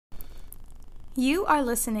You are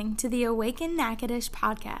listening to the Awaken Natchitoches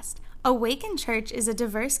podcast. Awaken Church is a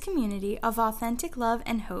diverse community of authentic love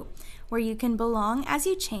and hope, where you can belong as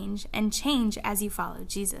you change and change as you follow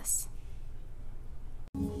Jesus.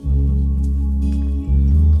 Good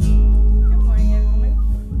morning,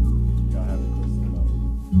 everyone. Y'all have a question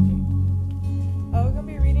We're going to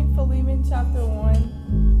be reading Philemon chapter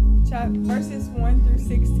 1, verses 1 through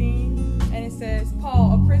 16, and it says,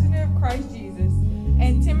 Paul, a prisoner of Christ Jesus,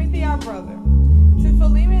 and Timothy, our brother, to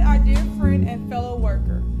Philemon, our dear friend and fellow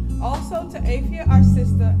worker, also to Apphia, our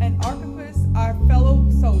sister, and Archippus, our fellow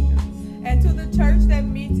soldier, and to the church that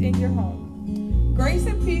meets in your home. Grace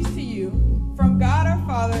and peace to you from God our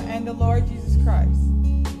Father and the Lord Jesus Christ.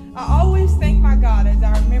 I always thank my God as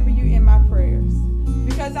I remember you in my prayers,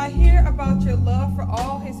 because I hear about your love for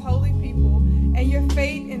all his holy people and your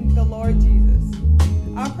faith in the Lord Jesus.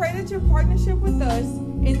 I pray that your partnership with us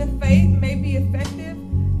in the faith may be effective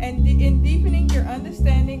and in deepening your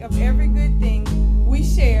understanding of every good thing we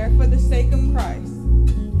share for the sake of Christ.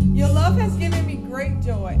 Your love has given me great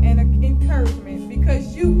joy and encouragement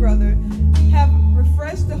because you, brother, have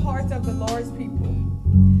refreshed the hearts of the Lord's people.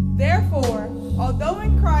 Therefore, although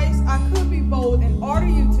in Christ I could be bold and order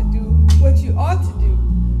you to do what you ought to do,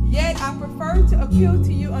 yet I prefer to appeal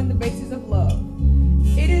to you on the basis of love.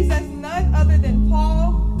 It is as none other than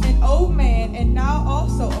Paul, an old man and now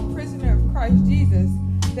also a prisoner of Christ Jesus,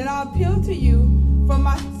 that I appeal to you for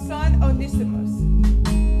my son Onesimus,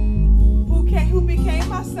 who became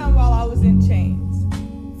my son while I was in chains.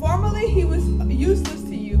 Formerly he was useless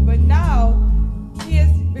to you, but now he has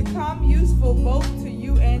become useful both to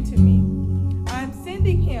you and to me. I am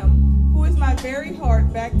sending him, who is my very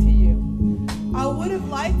heart, back to you. I would have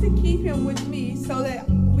liked to keep him with me so that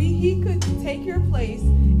he could take your place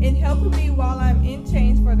in helping me while I'm in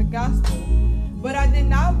chains for the gospel. But I did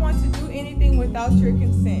not want to do anything without your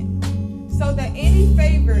consent, so that any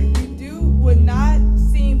favor you do would not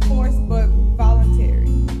seem forced but voluntary.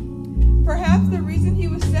 Perhaps the reason he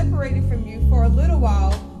was separated from you for a little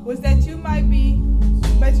while was that you might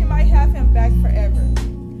have him back forever,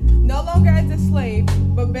 no longer as a slave,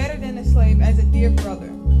 but better than a slave, as a dear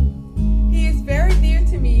brother. He is very dear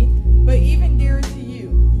to me, but even dearer to you,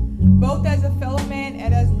 both as a fellow man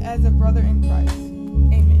and as a brother in Christ.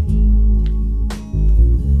 Amen.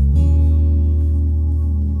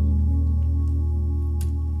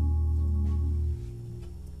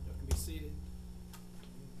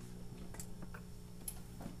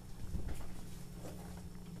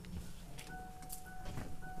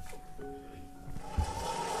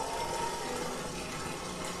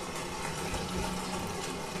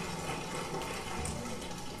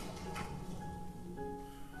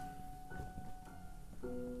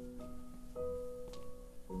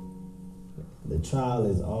 The trial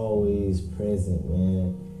is always present,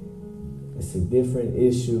 man. It's a different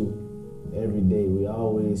issue every day. We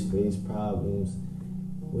always face problems.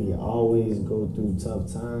 We always go through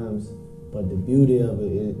tough times. But the beauty of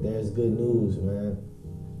it is there's good news, man.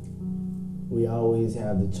 We always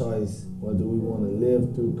have the choice whether we want to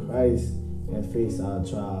live through Christ and face our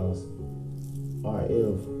trials, or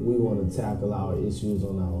if we want to tackle our issues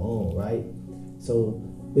on our own, right? So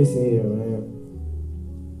listen here, man.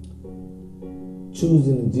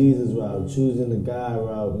 Choosing the Jesus route, choosing the God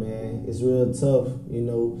route, man, it's real tough,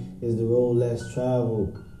 it's the road less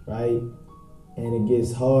traveled, right? And it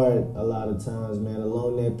gets hard a lot of times, man.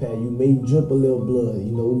 Along that path, you may drip a little blood,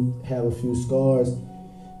 have a few scars.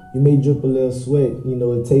 You may drip a little sweat,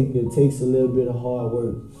 it takes a little bit of hard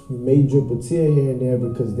work. You may drip a tear here and there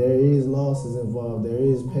because there is losses involved, there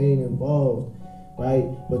is pain involved, right?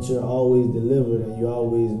 But you're always delivered and you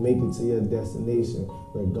always make it to your destination,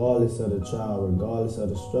 regardless of the trial, regardless of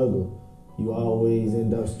the struggle. You always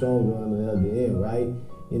end up stronger on the other end, right?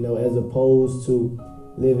 As opposed to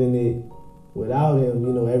living it without him,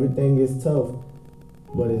 everything is tough,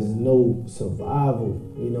 but it's no survival.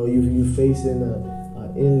 You facing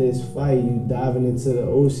an endless fight. You diving into the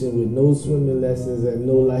ocean with no swimming lessons and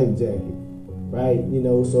no life jacket, right?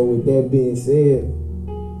 So with that being said,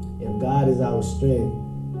 if God is our strength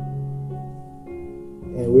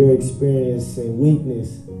and we're experiencing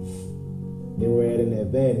weakness, then we're at an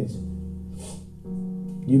advantage.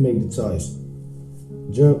 You make the choice.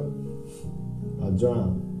 Drip or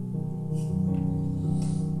drown.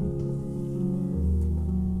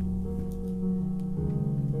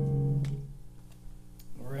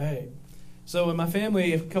 All right. So when my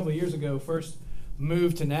family a couple of years ago first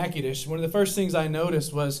moved to Natchitoches, one of the first things I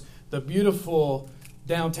noticed was the beautiful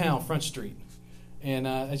downtown Front Street. And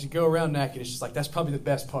as you go around Natchitoches, it's like that's probably the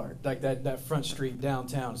best part, like that Front Street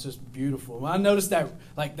downtown. It's just beautiful. Well, I noticed that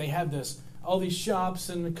like they have this all these shops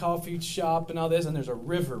and the coffee shop and all this, and there's a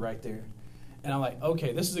river right there. And I'm like,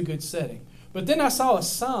 okay, this is a good setting. But then I saw a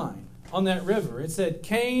sign on that river. It said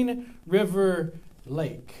Cane River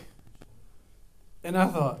Lake. And I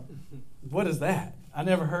thought, what is that? I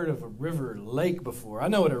never heard of a river lake before. I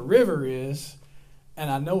know what a river is,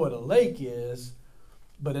 and I know what a lake is,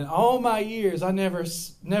 but in all my years, I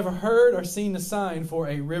never heard or seen the sign for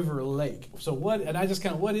a river lake. So what? And I just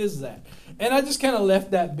kind of, what is that? And I just kind of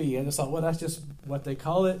left that be. I just thought, well, that's just what they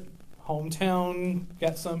call it. Hometown,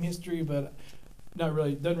 got some history, but not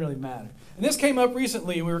really, doesn't really matter. And this came up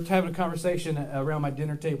recently. We were having a conversation around my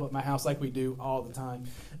dinner table at my house, like we do all the time.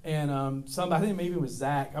 And somebody, I think maybe it was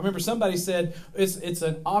Zach. I remember somebody said it's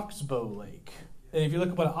an oxbow lake. And if you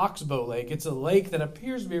look up at an oxbow lake, it's a lake that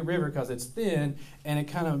appears to be a river because it's thin, and it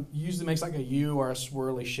kind of usually makes like a U or a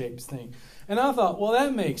swirly shaped thing. And I thought, well,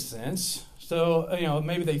 that makes sense. So,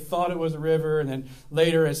 maybe they thought it was a river, and then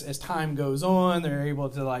later, as time goes on, they're able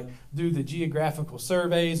to like do the geographical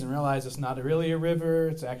surveys and realize it's not really a river.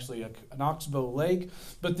 It's actually an oxbow lake.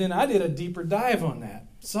 But then I did a deeper dive on that.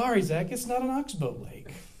 Sorry, Zach, it's not an oxbow lake.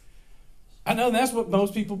 I know that's what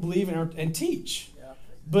most people believe and teach.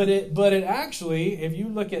 But it actually, if you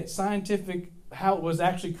look at scientific how it was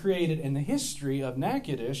actually created in the history of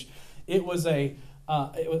Natchitoches, it was a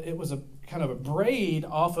kind of a braid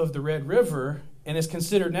off of the Red River, and is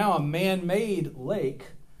considered now a man-made lake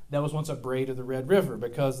that was once a braid of the Red River,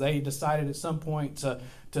 because they decided at some point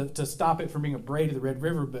to stop it from being a braid of the Red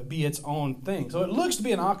River, but be its own thing. So it looks to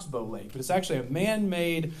be an oxbow lake, but it's actually a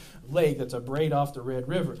man-made lake that's a braid off the Red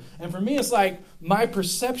River. And for me, it's like my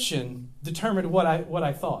perception determined what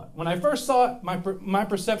I thought. When I first saw it, my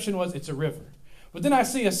perception was it's a river. But then I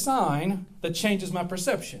see a sign that changes my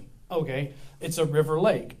perception. Okay, it's a river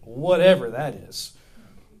lake, whatever that is.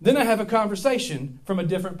 Then I have a conversation from a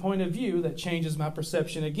different point of view that changes my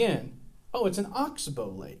perception again. Oh, it's an oxbow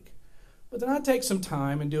lake. But then I take some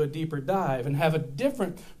time and do a deeper dive and have a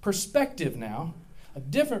different perspective now, a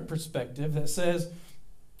different perspective that says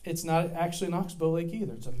it's not actually an oxbow lake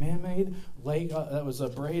either. It's a man-made lake that was a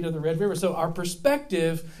braid of the Red River. So our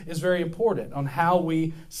perspective is very important on how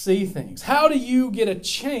we see things. How do you get a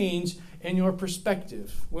change in your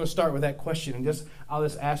perspective? We're going to start with that question, and I'll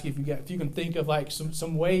just ask you if you can think of like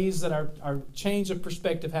some ways that our change of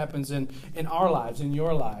perspective happens in our lives, in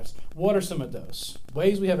your lives. What are some of those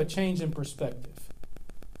ways we have a change in perspective?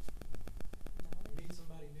 Meet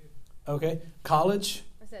somebody new. Okay, college.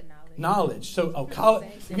 I said knowledge. Knowledge. So, college.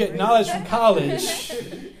 You get knowledge from college.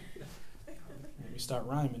 Let me start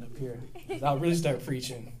rhyming up here. I'll really start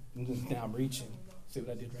preaching. Now I'm reaching. See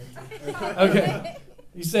what I did right there? Okay.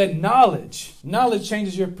 You said knowledge. Knowledge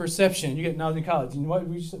changes your perception. You get knowledge in college. And what you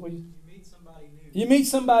meet somebody new. You meet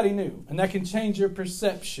somebody new, and that can change your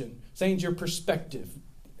perception, change your perspective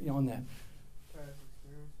on that. Past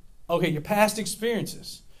experience. Okay, your past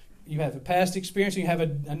experiences. You have a past experience, and you have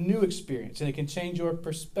a new experience, and it can change your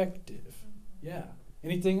perspective. Yeah.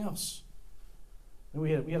 Anything else?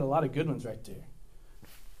 We had a lot of good ones right there.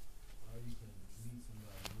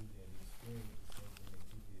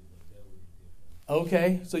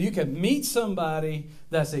 Okay, so you can meet somebody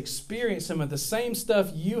that's experienced some of the same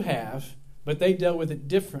stuff you have, but they dealt with it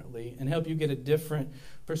differently, and help you get a different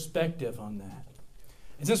perspective on that.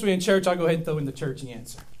 And since we're in church, I'll go ahead and throw in the church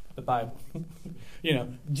answer, the Bible.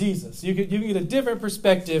 Jesus. You can get a different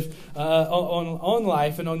perspective on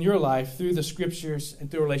life and on your life through the Scriptures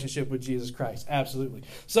and through a relationship with Jesus Christ. Absolutely.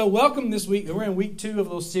 So welcome this week. We're in week 2 of a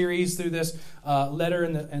little series through this letter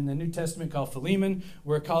in the New Testament called Philemon.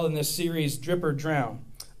 We're calling this series Drip or Drown.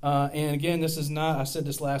 And again, this is not, I said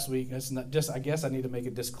this last week, it's not just, I guess I need to make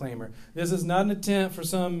a disclaimer. This is not an attempt for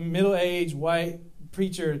some middle-aged white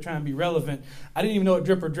preacher to try and be relevant. I didn't even know what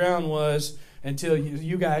drip or drown was until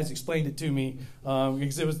you guys explained it to me,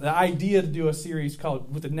 because it was the idea to do a series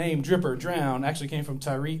called with the name Drip or Drown actually came from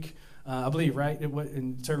Tariq, I believe, right?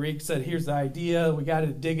 And Tariq said, "Here's the idea. We got to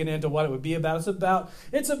dig into what it would be about.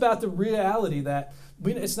 It's about the reality that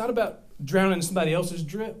it's not about drowning in somebody else's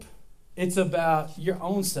drip. It's about your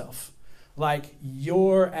own self, like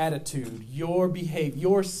your attitude, your behavior,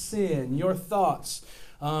 your sin, your thoughts,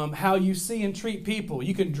 how you see and treat people.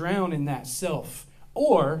 You can drown in that self,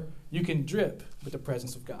 or you can drip with the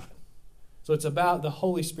presence of God." So it's about the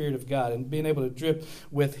Holy Spirit of God and being able to drip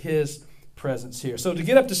with His presence here. So to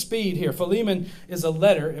get up to speed here, Philemon is a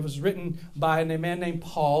letter. It was written by a man named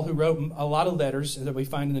Paul, who wrote a lot of letters that we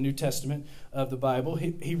find in the New Testament of the Bible.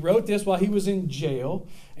 He wrote this while he was in jail.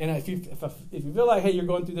 And if you feel like, hey, you're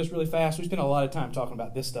going through this really fast, we spent a lot of time talking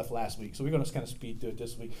about this stuff last week, so we're going to kind of speed through it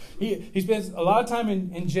this week. He spends a lot of time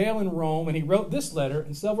in jail in Rome, and he wrote this letter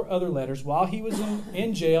and several other letters while he was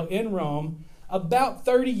in jail in Rome, about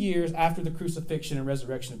 30 years after the crucifixion and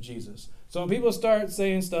resurrection of Jesus. So when people start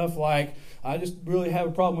saying stuff like, I just really have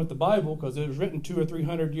a problem with the Bible because it was written 200 or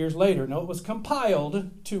 300 years later. No, it was compiled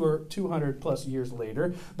 200 plus years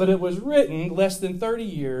later, but it was written less than 30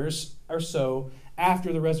 years or so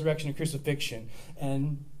after the resurrection and crucifixion.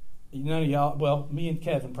 And none of y'all, well, me and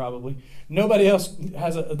Kevin probably, nobody else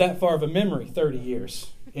has that far of a memory, 30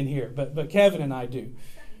 years in here, but Kevin and I do.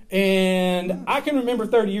 And I can remember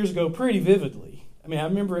 30 years ago pretty vividly. I mean, I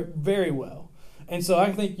remember it very well. And so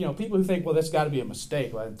I think, people who think, well, that's got to be a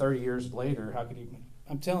mistake. Like 30 years later, how could you?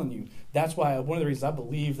 I'm telling you, that's why one of the reasons I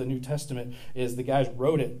believe the New Testament is the guys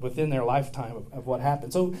wrote it within their lifetime of what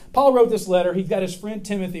happened. So Paul wrote this letter. He's got his friend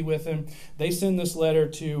Timothy with him. They send this letter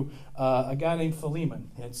to a guy named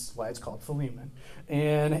Philemon. That's why it's called Philemon.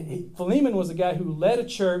 And Philemon was a guy who led a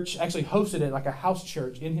church, actually hosted it like a house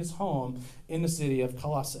church in his home in the city of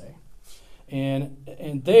Colossae. And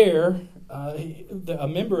there, a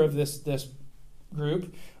member of this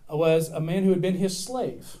group was a man who had been his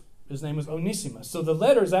slave. His name was Onesimus. So the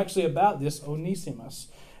letter is actually about this Onesimus.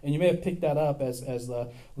 And you may have picked that up as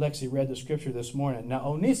Lexi read the scripture this morning. Now,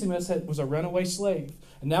 Onesimus was a runaway slave.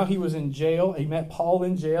 And now he was in jail. He met Paul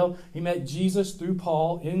in jail. He met Jesus through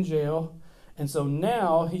Paul in jail. And so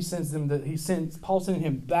now Paul sending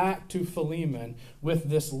him back to Philemon with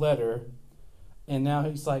this letter. And now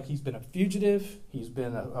he's been a fugitive. He's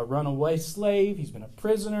been a runaway slave. He's been a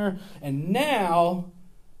prisoner. And now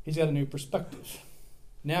he's got a new perspective.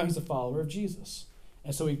 Now he's a follower of Jesus.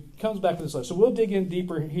 And so he comes back to this letter. So we'll dig in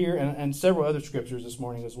deeper here and several other scriptures this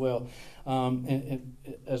morning as well,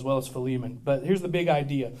 as well as Philemon. But here's the big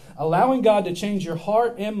idea. Allowing God to change your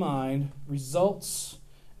heart and mind results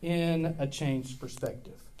in a changed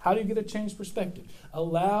perspective. How do you get a changed perspective?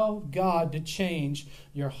 Allow God to change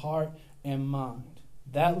your heart and mind.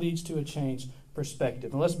 That leads to a changed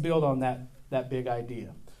perspective. And let's build on that big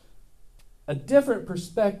idea. A different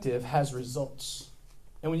perspective has results.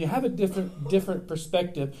 And when you have a different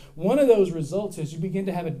perspective, one of those results is you begin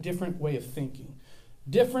to have a different way of thinking.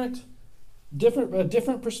 A different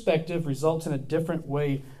perspective results in a different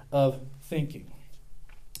way of thinking.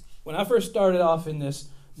 When I first started off in this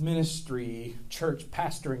ministry, church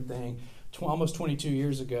pastoring thing, almost 22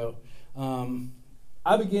 years ago,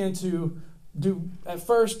 I began to at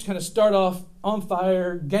first kind of start off on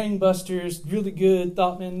fire, gangbusters, really good,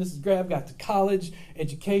 thought, man, this is great. I've got the college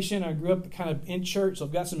education. I grew up kind of in church, so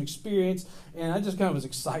I've got some experience, and I just kind of was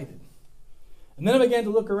excited. And then I began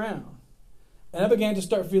to look around, and I began to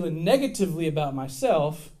start feeling negatively about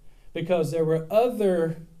myself because there were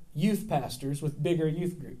other youth pastors with bigger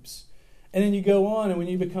youth groups. And then you go on, and when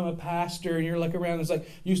you become a pastor and you're looking around, it's like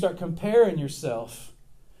you start comparing yourself.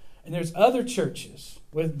 And there's other churches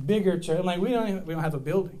with bigger church. I'm like, we don't have a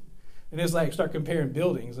building. And it's like, start comparing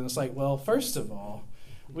buildings. And it's like, well, first of all,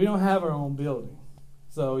 we don't have our own building.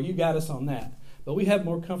 So you got us on that. But we have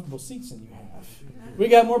more comfortable seats than you have. We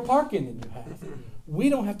got more parking than you have. We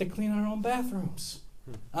don't have to clean our own bathrooms.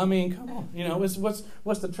 I mean, come on.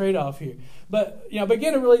 What's the trade-off here? But,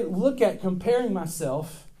 begin to really look at comparing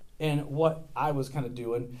myself and what I was kind of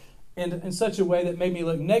doing in such a way that made me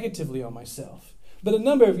look negatively on myself. But a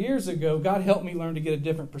number of years ago, God helped me learn to get a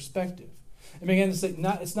different perspective. And began to say,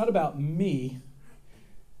 it's not about me,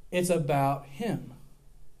 it's about Him.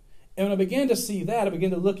 And when I began to see that, I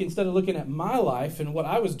began to look, instead of looking at my life and what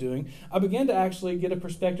I was doing, I began to actually get a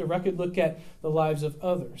perspective where I could look at the lives of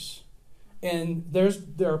others. And there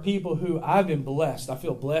are people who I've been blessed. I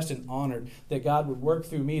feel blessed and honored that God would work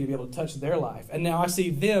through me to be able to touch their life. And now I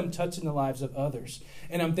see them touching the lives of others.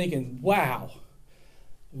 And I'm thinking, wow,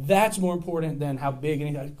 that's more important than how big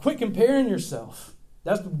anything. Quit comparing yourself.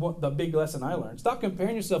 That's the big lesson I learned. Stop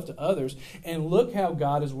comparing yourself to others and look how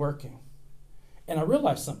God is working. And I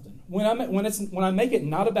realized something. When I make it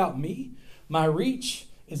not about me, my reach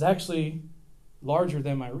is actually larger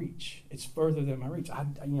than my reach. It's further than my reach. I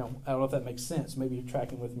don't know if that makes sense. Maybe you're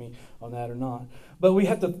tracking with me on that or not. But we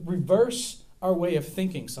have to reverse our way of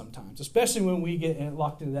thinking sometimes, especially when we get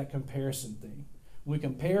locked into that comparison thing. When we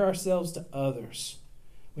compare ourselves to others,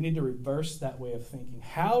 we need to reverse that way of thinking.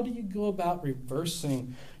 How do you go about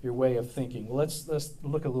reversing your way of thinking? Well, let's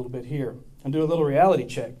look a little bit here and do a little reality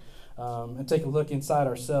check and take a look inside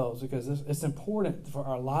ourselves, because it's important for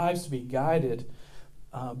our lives to be guided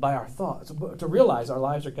by our thoughts, to realize our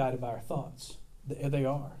lives are guided by our thoughts. They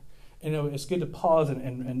are. And it's good to pause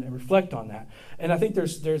and reflect on that. And I think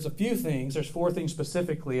there's a few things, there's 4 things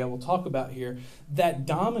specifically I will talk about here that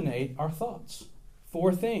dominate our thoughts.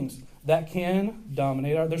 4 things that can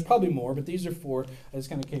dominate there's probably more, but these are 4 I just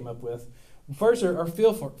kind of came up with. First are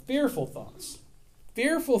fearful thoughts.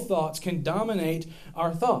 Fearful thoughts can dominate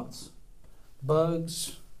our thoughts.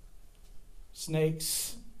 Bugs,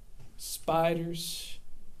 snakes, spiders,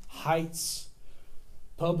 heights,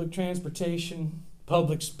 public transportation,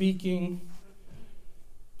 public speaking,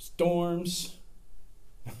 storms.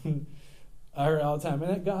 I heard it all the time, man,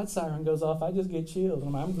 that God siren goes off, I just get chills.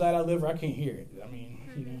 I'm glad I live where I can't hear it. I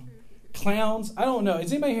mean, Clowns, I don't know.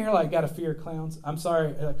 Is anybody here got a fear of clowns? I'm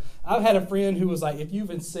sorry. I've had a friend who was like, if you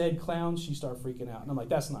even said clowns, she started freaking out. And I'm like,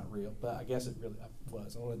 that's not real. But I guess it really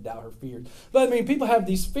was. I don't want to doubt her fears. But I mean, people have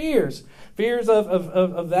these fears. Fears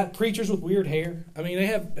of that preachers with weird hair. I mean, they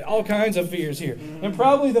have all kinds of fears here. And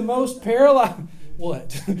probably the most paralyzing,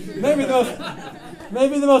 what? maybe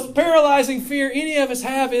the most paralyzing fear any of us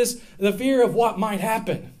have is the fear of what might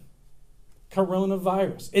happen.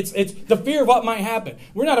 Coronavirus. It's the fear of what might happen.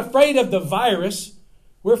 We're not afraid of the virus.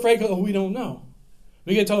 We're afraid of we don't know.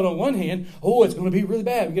 We get told on one hand, it's going to be really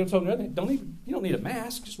bad. We get told on the other hand, you don't need a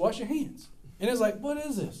mask. Just wash your hands. And it's like, what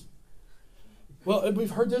is this? Well,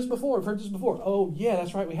 we've heard this before. Oh, yeah,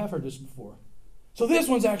 that's right. We have heard this before. So this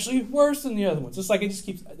one's actually worse than the other ones. It's like it's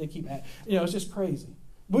just crazy.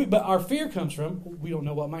 But our fear comes from, we don't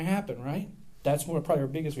know what might happen, right? That's one of probably our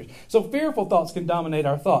biggest fears. So fearful thoughts can dominate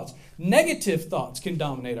our thoughts. Negative thoughts can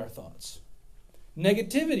dominate our thoughts.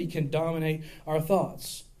 Negativity can dominate our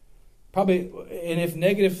thoughts. Probably, and if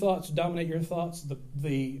negative thoughts dominate your thoughts,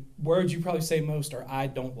 the words you probably say most are, I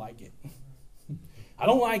don't like it. I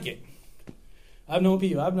don't like it. I've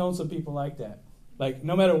known some people like that. Like,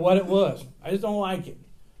 no matter what it was, I just don't like it.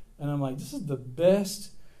 And I'm like, this is the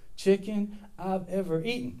best chicken I've ever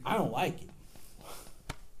eaten. I don't like it.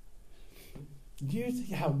 Do you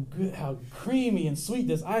think how creamy and sweet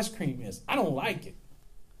this ice cream is? I don't like it.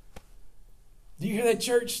 Do you hear that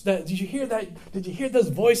church? Did you hear those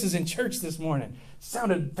voices in church this morning?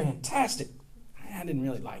 Sounded fantastic. I didn't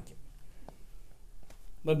really like it.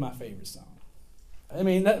 But my favorite song. I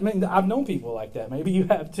mean, I've known people like that. Maybe you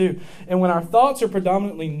have too. And when our thoughts are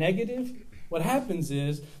predominantly negative, what happens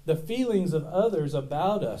is the feelings of others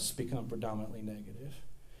about us become predominantly negative.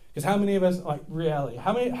 Because how many of us, like reality,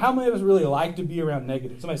 how many of us really like to be around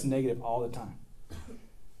negative? Somebody's negative all the time.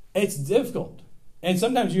 It's difficult. And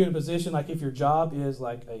sometimes you're in a position, like if your job is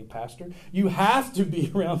like a pastor, you have to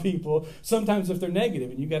be around people sometimes if they're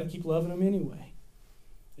negative, and you got to keep loving them anyway.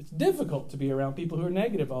 It's difficult to be around people who are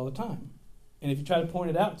negative all the time. And if you try to point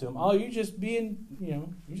it out to them, you're just being,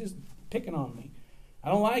 you're just picking on me. I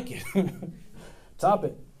don't like it. Stop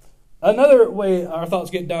it. Another way our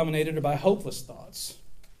thoughts get dominated are by hopeless thoughts.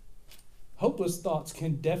 Hopeless thoughts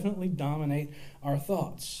can definitely dominate our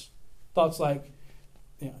thoughts. Thoughts like,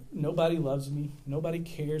 nobody loves me, nobody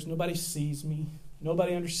cares, nobody sees me,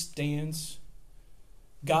 nobody understands.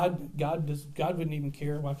 God wouldn't even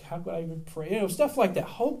care. Like, how could I even pray? Stuff like that.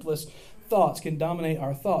 Hopeless thoughts can dominate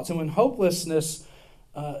our thoughts. And when hopeless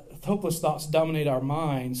thoughts dominate our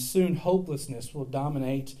minds, soon hopelessness will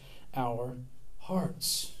dominate our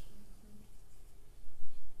hearts.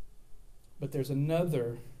 But there's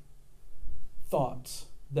another thought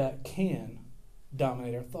that can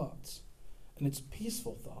dominate our thoughts. And it's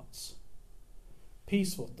peaceful thoughts.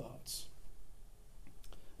 Peaceful thoughts.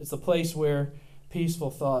 It's the place where peaceful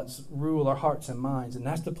thoughts rule our hearts and minds. And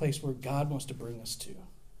that's the place where God wants to bring us to.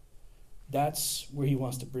 That's where he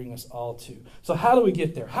wants to bring us all to. So how do we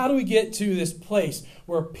get there? How do we get to this place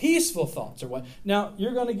where peaceful thoughts are what? Now,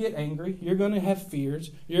 you're going to get angry. You're going to have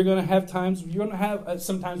fears. You're going to have times, you're going to have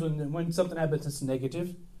sometimes when something happens that's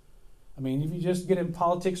negative. I mean, if you just get in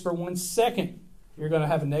politics for 1 second, you're going to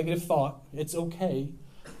have a negative thought. It's okay.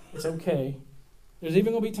 It's okay. There's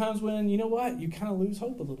even going to be times when, you know what, you kind of lose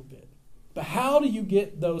hope a little bit. But how do you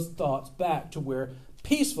get those thoughts back to where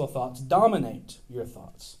peaceful thoughts dominate your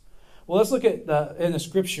thoughts? Well, let's look at in the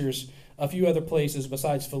scriptures a few other places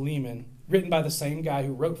besides Philemon, written by the same guy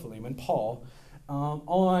who wrote Philemon, Paul,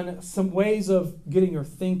 on some ways of getting your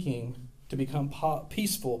thinking to become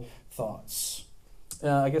peaceful thoughts.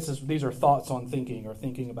 I guess these are thoughts on thinking or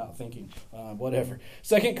thinking about thinking, whatever.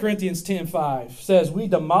 2 Corinthians 10:5 says, we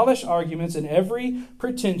demolish arguments and every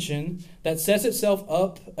pretension that sets itself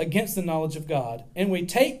up against the knowledge of God, and we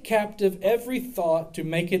take captive every thought to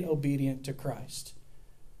make it obedient to Christ.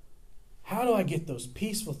 How do I get those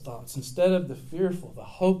peaceful thoughts instead of the fearful, the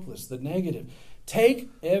hopeless, the negative? Take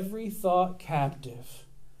every thought captive.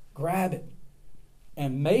 Grab it.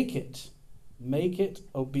 and make it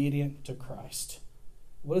obedient to Christ.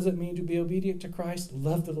 What does it mean to be obedient to Christ?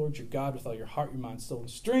 Love the Lord your God with all your heart, your mind, soul, and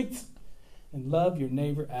strength, and love your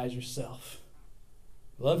neighbor as yourself.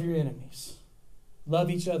 Love your enemies.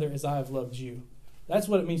 Love each other as I have loved you. That's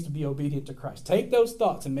what it means to be obedient to Christ. Take those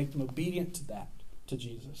thoughts and make them obedient to that, to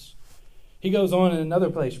Jesus. He goes on in another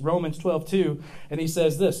place, Romans 12:2, and he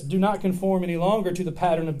says this, do not conform any longer to the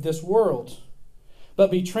pattern of this world, but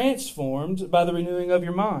be transformed by the renewing of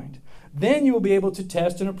your mind. Then you will be able to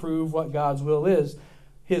test and approve what God's will is,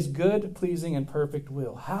 his good, pleasing, and perfect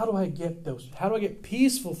will. How do I get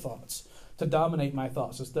peaceful thoughts to dominate my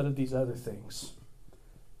thoughts instead of these other things?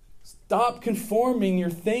 Stop conforming your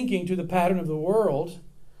thinking to the pattern of the world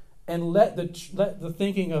and let the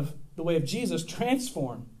thinking of the way of Jesus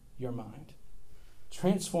transform your mind.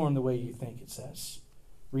 Transform the way you think, it says.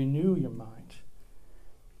 Renew your mind.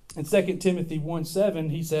 In 2 Timothy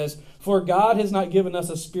 1:7, he says, for God has not given us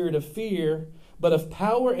a spirit of fear, but of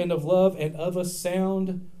power and of love and of a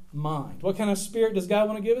sound mind. What kind of spirit does God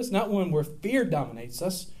want to give us? Not one where fear dominates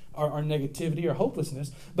us, our negativity or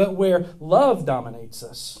hopelessness, but where love dominates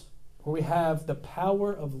us, where we have the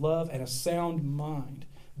power of love and a sound mind.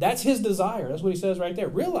 That's his desire. That's what he says right there.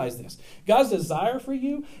 Realize this. God's desire for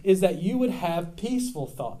you is that you would have peaceful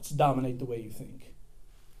thoughts dominate the way you think.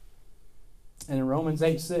 And in Romans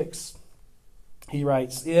 8:6, he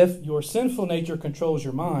writes, if your sinful nature controls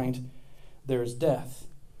your mind, there is death.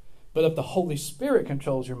 But if the Holy Spirit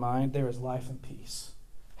controls your mind, there is life and peace.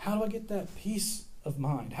 How do I get that peace of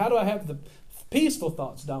mind? How do I have the peaceful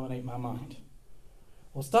thoughts dominate my mind?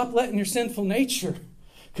 Well, stop letting your sinful nature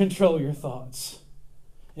control your thoughts.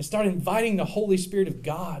 And start inviting the Holy Spirit of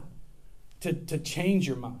God to change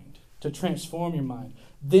your mind, to transform your mind.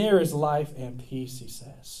 There is life and peace, he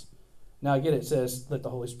says. Now, again, it says, let the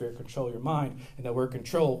Holy Spirit control your mind. And that word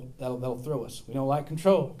control, that'll throw us. We don't like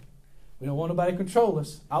control. We don't want nobody to control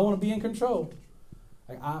us. I want to be in control.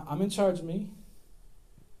 Like, I'm in charge of me.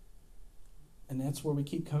 And that's where we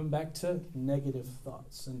keep coming back to negative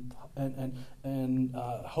thoughts and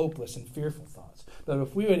hopeless and fearful thoughts. But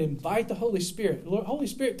if we would invite the Holy Spirit, Lord, Holy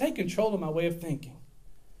Spirit, take control of my way of thinking.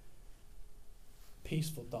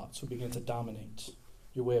 Peaceful thoughts will begin to dominate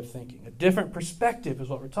your way of thinking. A different perspective is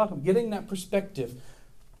what we're talking about. Getting that perspective,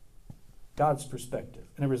 God's perspective,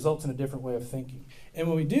 and it results in a different way of thinking. And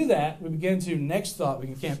when we do that, we begin to, next thought we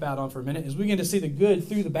can camp out on for a minute, is we begin to see the good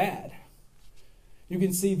through the bad. You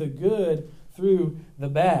can see the good through the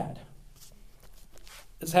bad.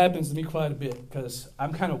 This happens to me quite a bit because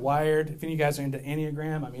I'm kind of wired. If any of you guys are into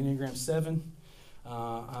Enneagram, I'm Enneagram 7.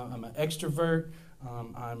 I'm an extrovert.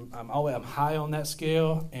 I'm high on that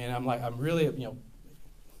scale, and I'm really,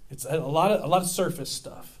 it's a lot of surface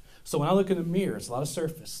stuff. So when I look in the mirror, it's a lot of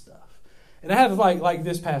surface stuff. And I had like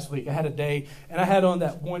this past week, I had a day, and I had on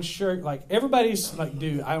that one shirt. Like everybody's like,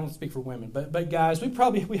 dude, I don't speak for women, but guys,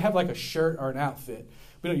 we have like a shirt or an outfit.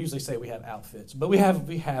 We don't usually say we have outfits, but we have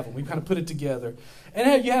them. We kind of put it together.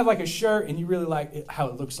 And you have like a shirt, and you really like it, how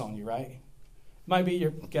it looks on you, right? Might be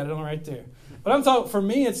you got it on right there. But I'm talking, for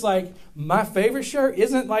me, it's like my favorite shirt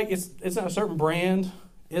isn't like it's not a certain brand,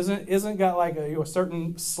 isn't got like a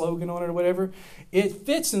certain slogan on it or whatever. It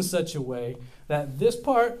fits in such a way that this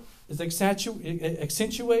part is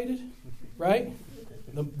accentuated, right?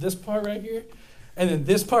 This part right here, and then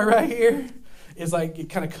this part right here is like it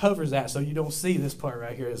kind of covers that, so you don't see this part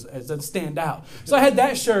right here. It doesn't stand out. So I had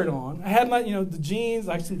that shirt on. I had my the jeans,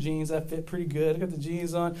 like some jeans that fit pretty good. I got the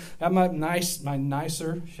jeans on. I have my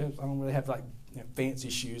nicer. I don't really have like fancy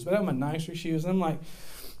shoes, but I have my nicer shoes. And I'm like,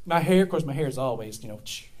 my hair. Of course, my hair is always I'm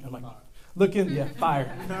like looking,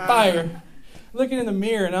 fire. Looking in the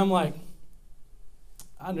mirror, and I'm like,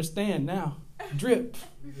 I understand now. Drip.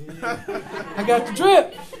 I got the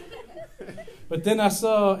drip. But then I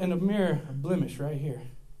saw in the mirror a blemish right here.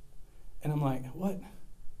 And I'm like, what?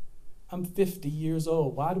 I'm 50 years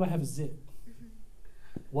old. Why do I have a zit?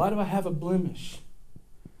 Why do I have a blemish?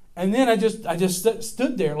 And then I just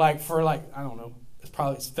stood there I don't know. It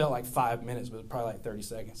felt like 5 minutes, but it was probably like 30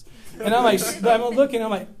 seconds. And I'm looking, I'm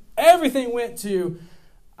like, everything went to,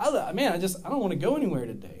 I don't want to go anywhere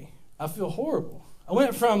today. I feel horrible. I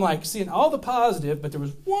went from like seeing all the positive, but there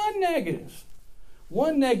was one negative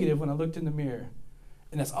when I looked in the mirror,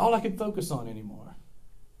 and that's all I could focus on anymore.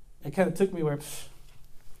 It kind of took me where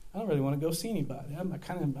I don't really want to go see anybody.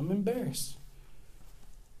 I'm embarrassed.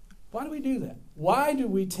 Why do we do that? Why do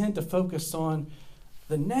we tend to focus on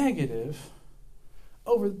the negative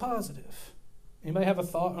over the positive? Anybody have a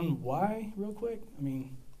thought on why, real quick? I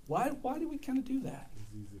mean, why do we kind of do that?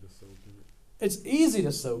 It's easy to soak in it. It's easy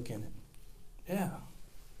to soak in it. Yeah,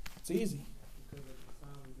 it's easy. Because at the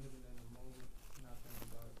time we live in the moment, not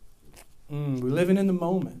We're living in the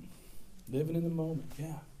moment. Living in the moment,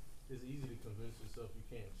 yeah. It's easy to convince yourself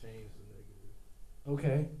you can't change the negative.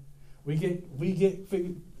 Okay.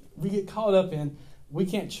 We get caught up in we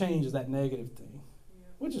can't change that negative thing.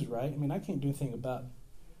 Which is right. I mean, I can't do anything about it.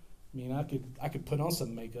 I mean, I could put on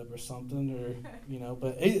some makeup or something, or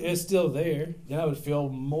but it's still there. Then I would feel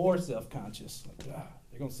more self-conscious. Like,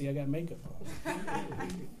 they're gonna see I got makeup on.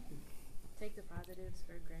 Take the positives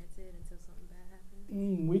for granted until something bad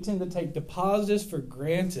happens. We tend to take the positives for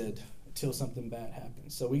granted until something bad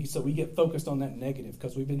happens. So we get focused on that negative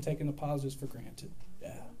because we've been taking the positives for granted.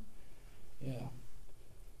 Yeah.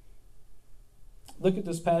 Look at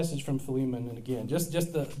this passage from Philemon, and again, just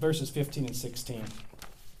the verses 15 and 16.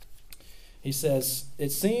 He says, "It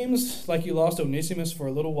seems like you lost Onesimus for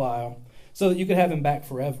a little while, so that you could have him back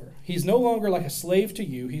forever. He's no longer like a slave to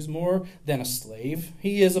you. He's more than a slave.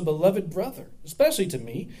 He is a beloved brother, especially to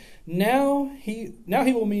me. Now he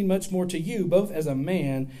will mean much more to you, both as a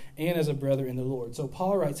man and as a brother in the Lord." So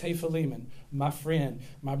Paul writes, "Hey, Philemon, my friend,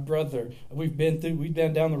 my brother, we've been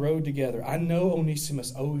down the road together. I know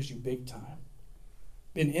Onesimus owes you big time.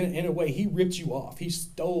 In a way, he ripped you off. He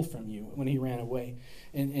stole from you when he ran away,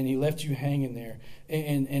 and he left you hanging there.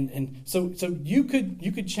 And so you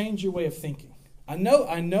could change your way of thinking. I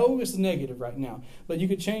know it's negative right now, but you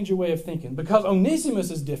could change your way of thinking because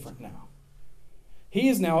Onesimus is different now. He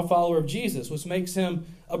is now a follower of Jesus, which makes him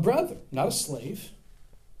a brother, not a slave,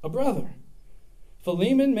 a brother.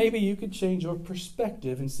 Philemon, maybe you could change your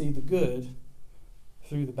perspective and see the good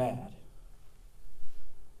through the bad."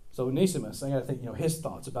 So Onesimus, I got to think, his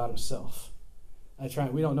thoughts about himself.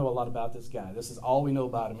 We don't know a lot about this guy. This is all we know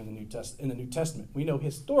about him in the New Testament. We know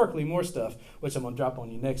historically more stuff, which I'm going to drop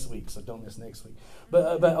on you next week, so don't miss next week.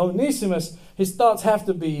 But Onesimus, his thoughts have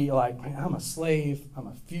to be like, man, I'm a slave, I'm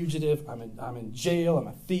a fugitive, I'm in jail, I'm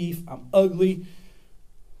a thief, I'm ugly.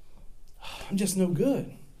 I'm just no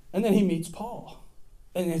good. And then he meets Paul.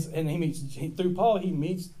 Through Paul, he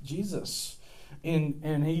meets Jesus.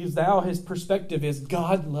 And his perspective is,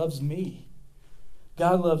 God loves me.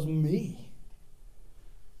 God loves me.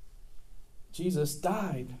 Jesus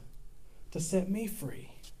died to set me free.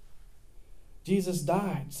 Jesus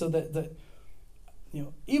died so that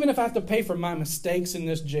even if I have to pay for my mistakes in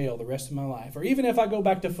this jail the rest of my life, or even if I go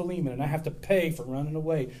back to Philemon and I have to pay for running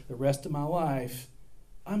away the rest of my life,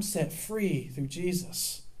 I'm set free through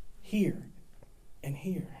Jesus. Here and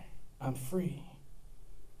here, I'm free.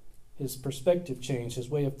 His perspective changed, his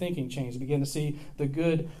way of thinking changed. He began to see the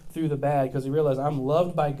good through the bad because he realized, I'm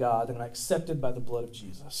loved by God and I'm accepted by the blood of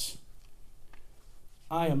Jesus.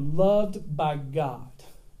 I am loved by God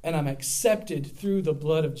and I'm accepted through the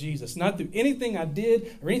blood of Jesus. Not through anything I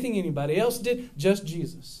did or anything anybody else did, just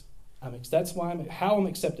Jesus. That's how I'm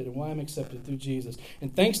accepted and why I'm accepted through Jesus.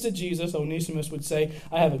 And thanks to Jesus, Onesimus would say,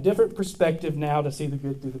 I have a different perspective now to see the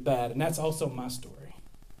good through the bad. And that's also my story.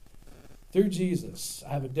 Through Jesus,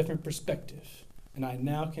 I have a different perspective, and I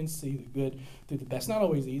now can see the good through the bad. It's not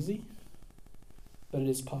always easy, but it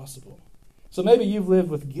is possible. So maybe you've lived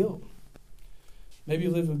with guilt. Maybe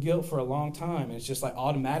you lived with guilt for a long time, and it's just like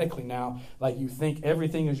automatically now, like you think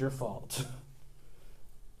everything is your fault.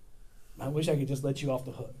 I wish I could just let you off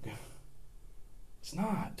the hook. It's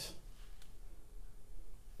not.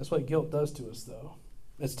 That's what guilt does to us, though.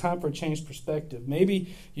 It's time for a changed perspective.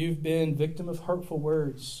 Maybe you've been victim of hurtful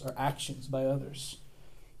words or actions by others.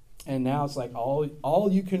 And now it's like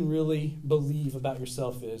all you can really believe about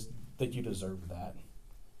yourself is that you deserve that.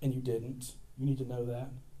 And you didn't. You need to know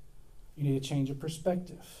that. You need to change your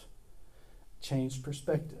perspective. Change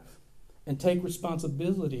perspective. And take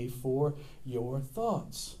responsibility for your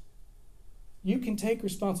thoughts. You can take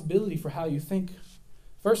responsibility for how you think.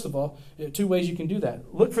 First of all, 2 ways you can do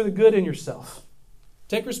that. Look for the good in yourself.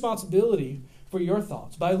 Take responsibility for your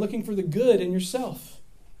thoughts by looking for the good in yourself.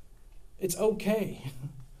 It's okay.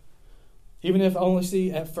 Even if I only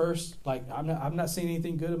see at first, like I'm not seeing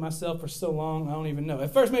anything good in myself for so long, I don't even know.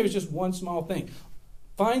 At first, maybe it's just one small thing.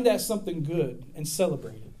 Find that something good and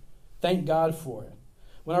celebrate it. Thank God for it.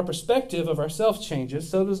 When our perspective of ourselves changes,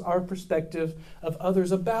 so does our perspective of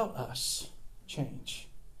others about us change.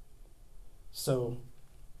 So,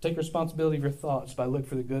 take responsibility of your thoughts by looking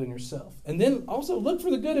for the good in yourself. And then also look for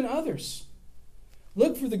the good in others.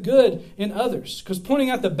 Look for the good in others. Because pointing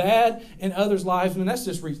out the bad in others' lives, that's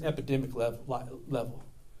just reached epidemic level.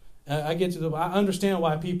 I understand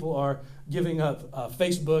why people are giving up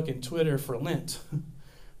Facebook and Twitter for Lent.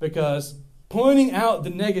 Because pointing out the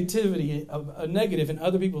negativity of a negative in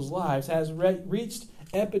other people's lives has reached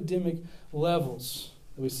epidemic levels.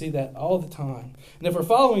 We see that all the time. And if we're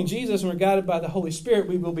following Jesus and we're guided by the Holy Spirit,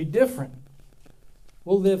 we will be different.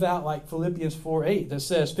 We'll live out like Philippians 4:8 that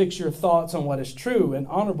says, fix your thoughts on what is true and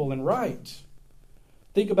honorable and right.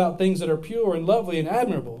 Think about things that are pure and lovely and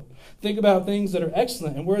admirable. Think about things that are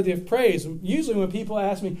excellent and worthy of praise. Usually when people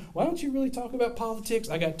ask me, why don't you really talk about politics?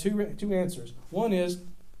 I got two answers. One is,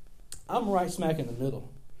 I'm right smack in the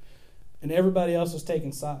middle. And everybody else is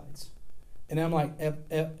taking sides. And I'm like,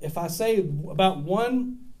 if I say about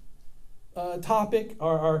one topic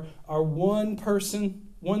or one person,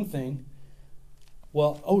 one thing,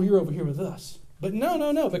 well, oh, you're over here with us. But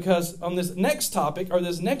no, because on this next topic or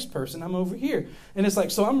this next person, I'm over here. And it's like,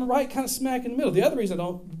 so I'm right kind of smack in the middle. The other reason I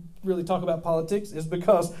don't really talk about politics is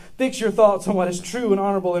because fix your thoughts on what is true and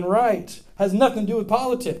honorable and right. Has nothing to do with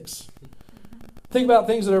politics. Think about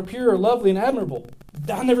things that are pure, lovely, and admirable.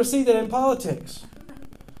 I never see that in politics.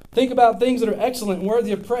 Think about things that are excellent and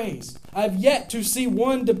worthy of praise. I've yet to see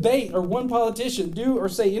one debate or one politician do or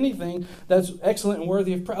say anything that's excellent and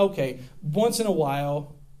worthy of praise. Okay, once in a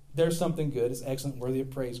while, there's something good. It's excellent, worthy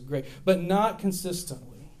of praise. Great. But not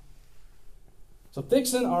consistently. So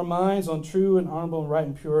fixing our minds on true and honorable and right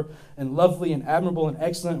and pure and lovely and admirable and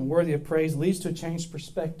excellent and worthy of praise leads to a changed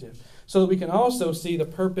perspective so that we can also see the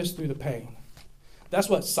purpose through the pain. That's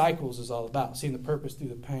what Cycles is all about, seeing the purpose through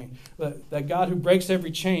the pain. That God who breaks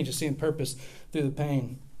every chain is seeing purpose through the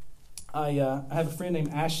pain. I have a friend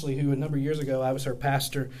named Ashley who a number of years ago I was her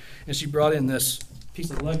pastor, and she brought in this piece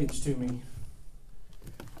of luggage to me.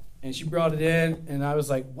 And she brought it in, and I was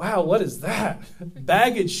like, wow, what is that?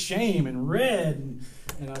 Baggage shame and red.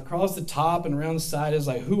 And across the top and around the side is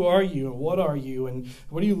like, who are you and what are you and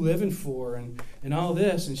what are you living for and all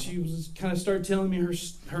this. And she was kind of started telling me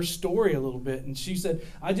her story a little bit. And she said,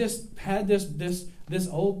 I just had this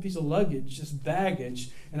old piece of luggage, this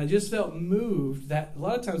baggage, and I just felt moved that a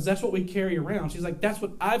lot of times that's what we carry around. She's like, that's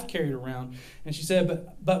what I've carried around. And she said,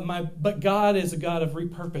 but God is a God of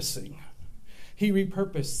repurposing. He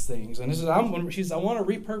repurposed things. And she says, I want to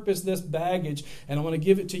repurpose this baggage, and I want to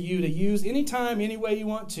give it to you to use anytime, any way you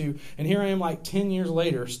want to. And here I am like 10 years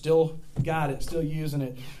later, still got it, still using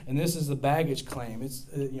it. And this is the baggage claim. It's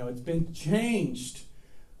it's been changed.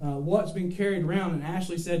 What's been carried around. And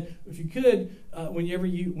Ashley said, if you could, when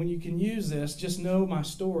you can use this, just know my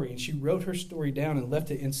story. And she wrote her story down and left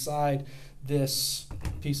it inside this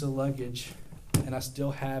piece of luggage. And I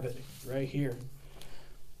still have it right here.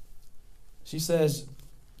 She says,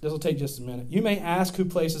 this will take just a minute. You may ask who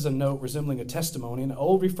places a note resembling a testimony in an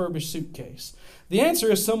old refurbished suitcase. The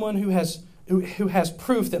answer is someone who has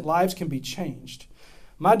proof that lives can be changed.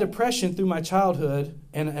 My depression through my childhood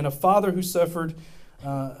and a father who suffered,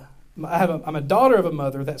 I'm a daughter of a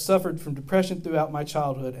mother that suffered from depression throughout my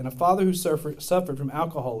childhood and a father who suffered from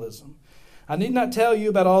alcoholism. I need not tell you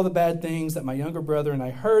about all the bad things that my younger brother and I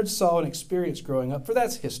heard, saw, and experienced growing up, for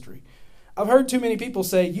that's history. I've heard too many people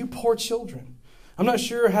say, you poor children. I'm not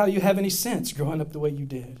sure how you have any sense growing up the way you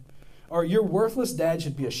did. Or your worthless dad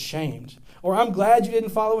should be ashamed. Or I'm glad you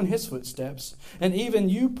didn't follow in his footsteps. And even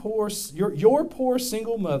your poor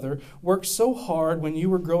single mother worked so hard when you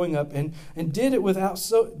were growing up and did without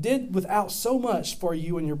so much for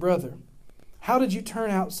you and your brother. How did you turn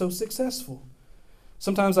out so successful?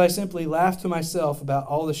 Sometimes I simply laugh to myself about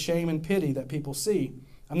all the shame and pity that people see.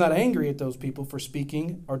 I'm not angry at those people for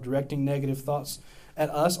speaking or directing negative thoughts at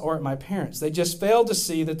us or at my parents. They just fail to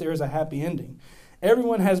see that there is a happy ending.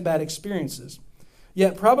 Everyone has bad experiences.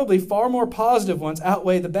 Yet probably far more positive ones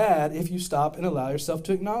outweigh the bad if you stop and allow yourself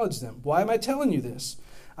to acknowledge them. Why am I telling you this?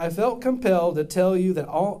 I felt compelled to tell you that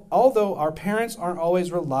although our parents aren't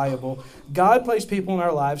always reliable, God placed people in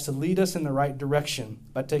our lives to lead us in the right direction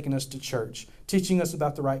by taking us to church, teaching us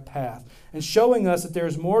about the right path, and showing us that there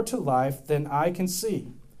is more to life than I can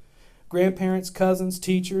see. Grandparents, cousins,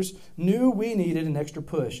 teachers knew we needed an extra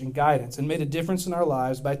push and guidance and made a difference in our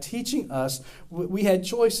lives by teaching us we had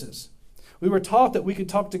choices. We were taught that we could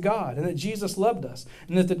talk to God and that Jesus loved us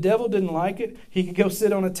and that the devil didn't like it, he could go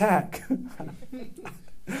sit on attack.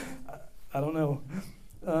 I don't know.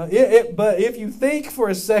 But if you think for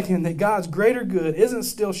a second that God's greater good isn't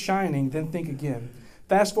still shining, then think again.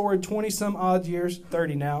 Fast forward 20-some odd years,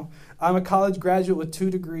 30 now. I'm a college graduate with 2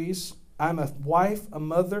 degrees. I'm a wife, a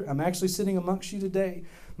mother. I'm actually sitting amongst you today.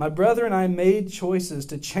 My brother and I made choices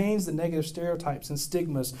to change the negative stereotypes and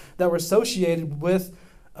stigmas that were associated with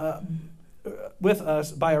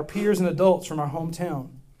us by our peers and adults from our hometown.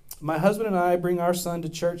 My husband and I bring our son to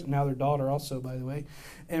church, now their daughter also, by the way,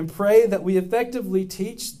 and pray that we effectively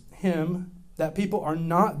teach him that people are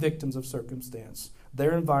not victims of circumstance,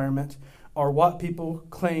 their environment, or what people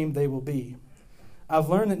claim they will be. I've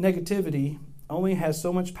learned that negativity only has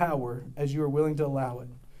so much power as you are willing to allow it.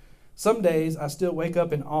 Some days I still wake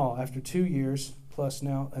up in awe after 2 years plus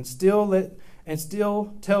now, and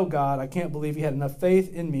still tell God, I can't believe he had enough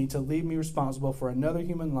faith in me to leave me responsible for another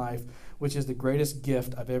human life, which is the greatest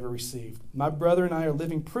gift I've ever received. My brother and I are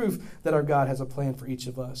living proof that our God has a plan for each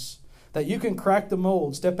of us, that you can crack the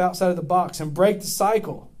mold, step outside of the box, and break the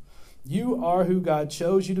cycle. You are who God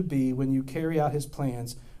chose you to be when you carry out his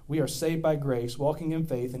plans. We are saved by grace, walking in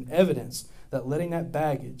faith, and evidence that letting that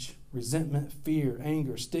baggage, resentment, fear,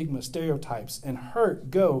 anger, stigma, stereotypes, and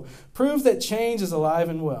hurt go prove that change is alive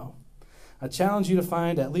and well. I challenge you to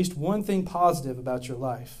find at least one thing positive about your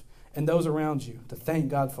life and those around you to thank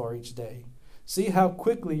God for each day. See how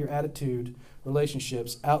quickly your attitude,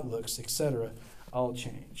 relationships, outlooks, etc. all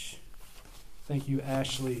change. Thank you,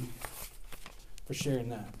 Ashley, for sharing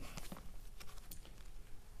that.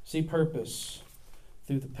 See purpose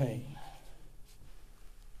through the pain.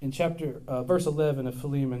 In verse 11 of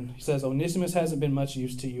Philemon, he says, Onesimus hasn't been much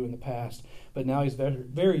use to you in the past, but now he's very,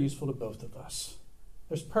 very useful to both of us.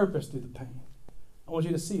 There's purpose through the pain. I want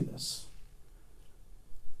you to see this.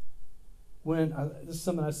 This is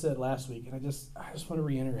something I said last week, and I just want to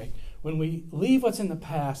reiterate. When we leave what's in the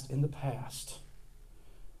past,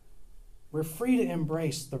 we're free to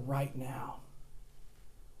embrace the right now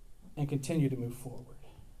and continue to move forward.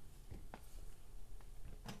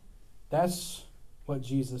 That's what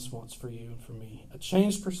Jesus wants for you and for me. A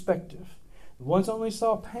changed perspective. Once only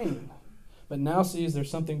saw pain, but now sees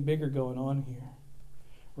there's something bigger going on here.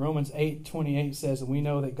 Romans 8:28 says, and we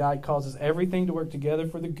know that God causes everything to work together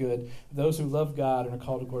for the good of those who love God and are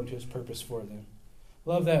called according to his purpose for them.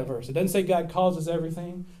 Love that verse. It doesn't say God causes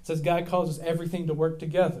everything. It says God causes everything to work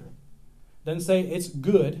together. It doesn't say it's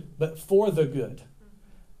good, but for the good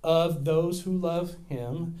of those who love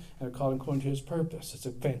him and are called according to his purpose. It's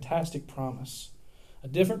a fantastic promise. A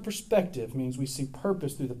different perspective means we see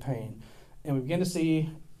purpose through the pain, and we begin to see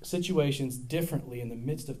situations differently in the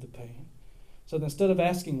midst of the pain. So instead of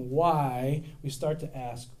asking why, we start to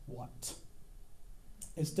ask what.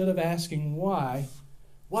 Instead of asking why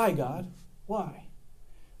God? Why?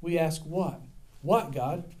 We ask what? What,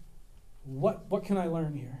 God? What can I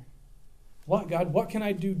learn here? What, God? What can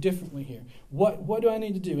I do differently here? What do I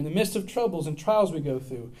need to do? In the midst of troubles and trials we go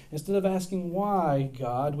through, instead of asking why,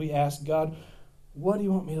 God, we ask, God, what do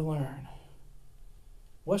you want me to learn?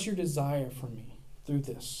 What's your desire for me through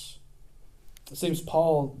this? It seems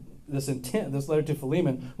Paul, this intent, this letter to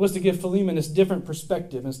Philemon, was to give Philemon this different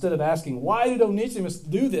perspective. Instead of asking, why did Onesimus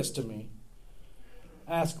do this to me?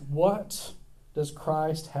 Ask, what does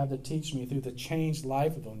Christ have to teach me through the changed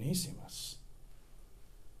life of Onesimus?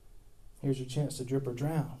 Here's your chance to drip or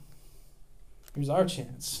drown. Here's our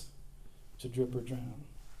chance to drip or drown.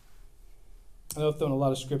 I know I've thrown a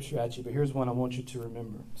lot of scripture at you, but here's one I want you to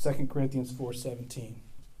remember. 2 Corinthians 4:17.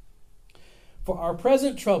 For our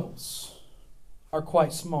present troubles are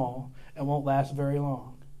quite small and won't last very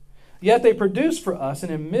long. Yet they produce for us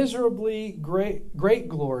an immeasurably great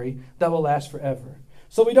glory that will last forever.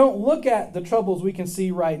 So we don't look at the troubles we can see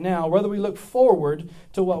right now, rather we look forward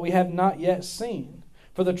to what we have not yet seen.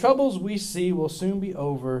 For the troubles we see will soon be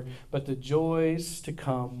over, but the joys to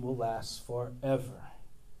come will last forever.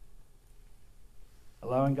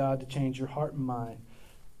 Allowing God to change your heart and mind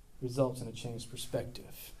results in a changed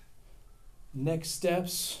perspective. Next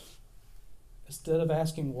steps, instead of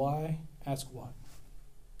asking why, ask what.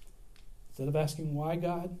 Instead of asking why,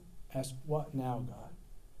 God, ask what now, God.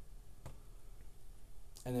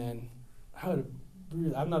 And then,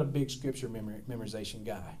 I'm not a big scripture memorization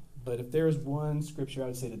guy, but if there is one scripture I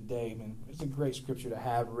would say today, it's a great scripture to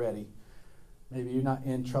have ready. Maybe you're not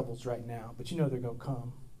in troubles right now, but you know they're going to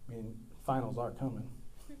come. Finals are coming.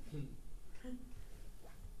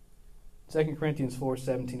 2 Corinthians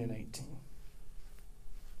 4:17 and 18.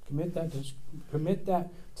 Commit that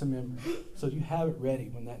to memory so you have it ready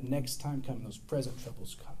when that next time comes, those present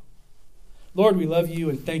troubles come. Lord, we love you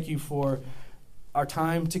and thank you for our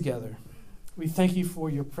time together. We thank you for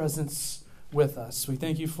your presence with us. We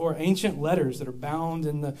thank you for ancient letters that are bound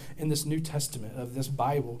in this New Testament of this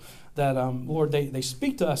Bible that, Lord, they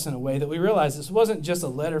speak to us in a way that we realize this wasn't just a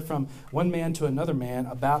letter from one man to another man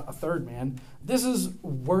about a third man. This is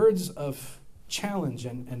words of challenge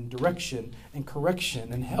and direction and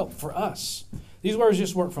correction and help for us. These words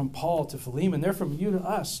just weren't from Paul to Philemon. They're from you to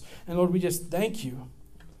us. And Lord, we just thank you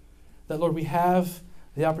that, Lord, we have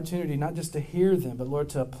the opportunity not just to hear them, but, Lord,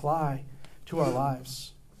 to apply to our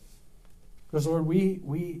lives. Because, Lord, we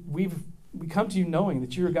come to you knowing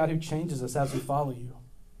that you're a God who changes us as we follow you.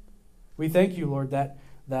 We thank you, Lord, that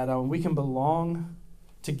we can belong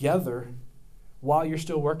together while you're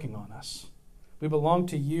still working on us. We belong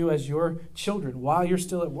to you as your children while you're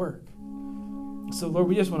still at work. So, Lord,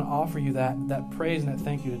 we just want to offer you that praise and that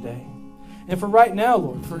thank you today. And for right now,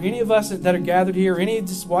 Lord, for any of us that are gathered here, any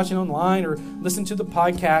just watching online or listening to the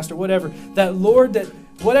podcast or whatever, that, Lord, that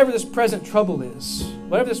whatever this present trouble is,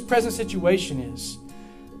 whatever this present situation is,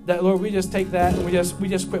 that, Lord, we just take that and we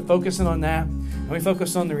just quit focusing on that, and we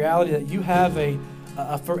focus on the reality that you have a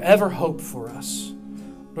forever hope for us.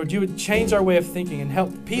 Lord, you would change our way of thinking and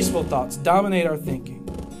help peaceful thoughts dominate our thinking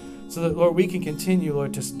so that, Lord, we can continue,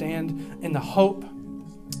 Lord, to stand in the hope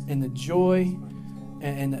and the joy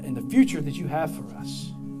and the future that you have for us.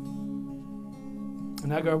 And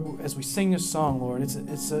now, God, as we sing this song, Lord, it's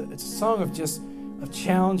a song of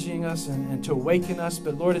challenging us and to awaken us.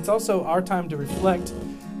 But, Lord, it's also our time to reflect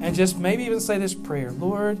and just maybe even say this prayer.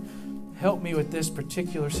 Lord, help me with this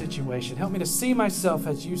particular situation. Help me to see myself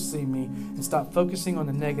as you see me and stop focusing on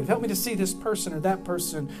the negative. Help me to see this person or that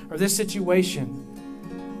person or this situation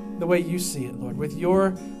the way you see it, Lord, with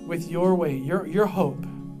your way, your hope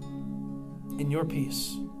and your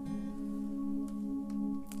peace.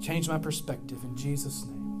 Change my perspective in Jesus'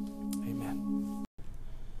 name. Amen.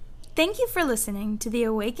 Thank you for listening to the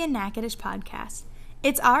Awaken Natchitoches podcast.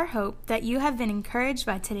 It's our hope that you have been encouraged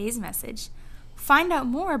by today's message. Find out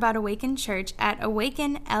more about Awaken Church at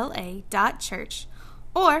awakenla.church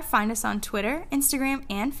or find us on Twitter, Instagram,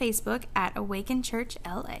 and Facebook at Awaken Church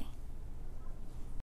LA.